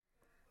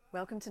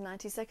Welcome to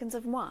 90 Seconds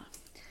of Moi.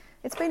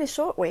 It's been a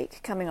short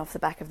week coming off the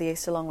back of the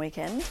Easter long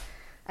weekend,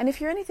 and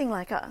if you're anything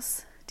like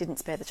us, didn't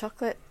spare the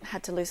chocolate,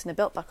 had to loosen a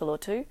belt buckle or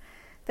two,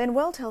 then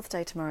World Health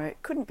Day tomorrow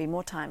couldn't be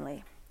more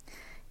timely.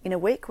 In a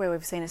week where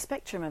we've seen a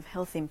spectrum of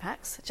health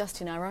impacts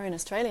just in our own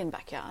Australian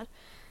backyard,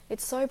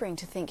 it's sobering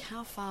to think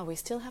how far we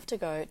still have to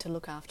go to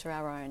look after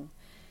our own.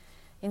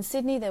 In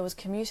Sydney, there was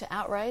commuter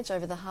outrage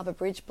over the Harbour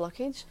Bridge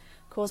blockage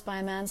caused by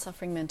a man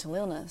suffering mental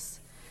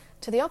illness.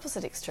 To the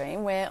opposite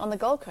extreme, where on the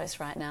Gold Coast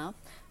right now,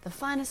 the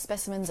finest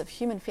specimens of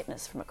human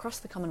fitness from across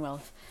the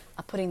Commonwealth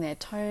are putting their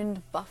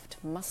toned, buffed,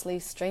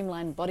 muscly,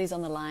 streamlined bodies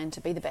on the line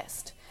to be the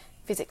best,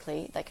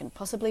 physically, they can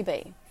possibly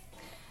be.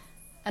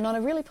 And on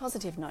a really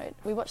positive note,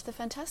 we watched the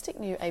fantastic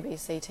new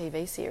ABC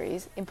TV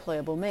series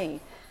Employable Me,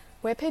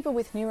 where people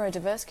with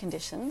neurodiverse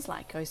conditions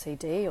like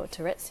OCD or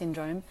Tourette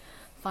syndrome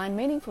find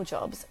meaningful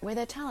jobs where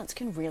their talents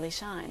can really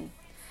shine.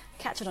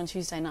 Catch it on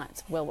Tuesday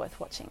nights, well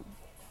worth watching.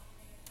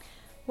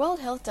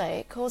 World Health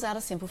Day calls out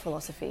a simple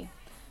philosophy.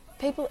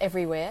 People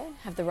everywhere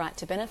have the right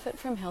to benefit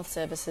from health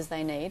services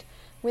they need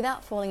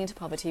without falling into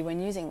poverty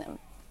when using them.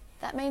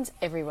 That means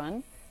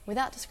everyone,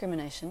 without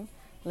discrimination,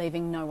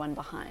 leaving no one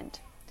behind.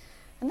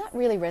 And that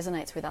really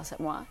resonates with us at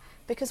Moi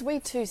because we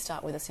too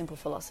start with a simple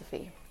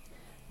philosophy.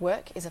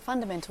 Work is a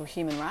fundamental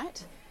human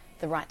right,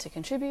 the right to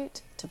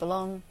contribute, to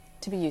belong,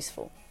 to be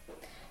useful.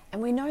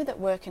 And we know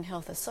that work and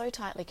health are so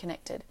tightly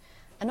connected,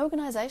 and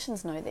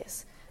organisations know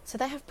this, so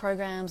they have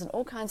programs and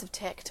all kinds of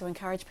tech to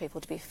encourage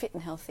people to be fit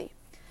and healthy.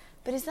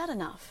 But is that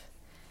enough?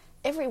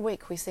 Every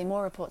week we see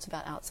more reports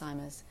about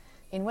Alzheimer's.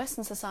 In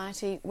Western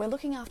society, we're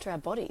looking after our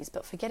bodies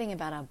but forgetting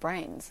about our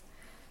brains.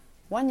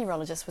 One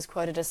neurologist was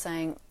quoted as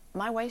saying,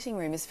 "My waiting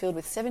room is filled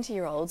with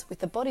 70-year-olds with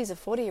the bodies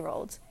of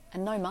 40-year-olds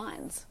and no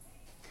minds."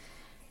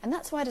 And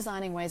that's why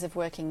designing ways of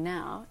working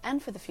now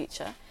and for the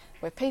future,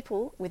 where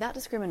people, without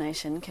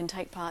discrimination, can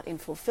take part in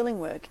fulfilling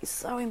work is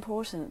so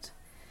important.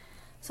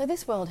 So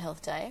this World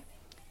Health Day,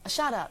 a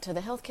shout out to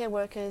the healthcare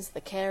workers, the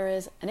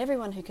carers, and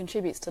everyone who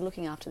contributes to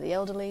looking after the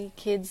elderly,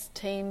 kids,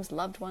 teams,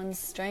 loved ones,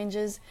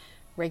 strangers,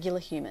 regular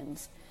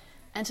humans.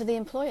 And to the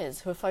employers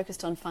who are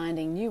focused on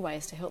finding new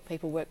ways to help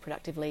people work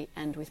productively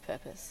and with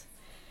purpose.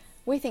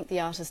 We think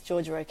the artist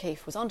Georgia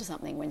O'Keeffe was onto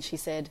something when she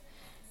said,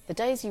 "The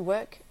days you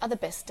work are the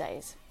best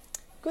days.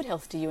 Good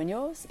health to you and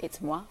yours.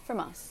 It's moi from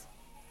us."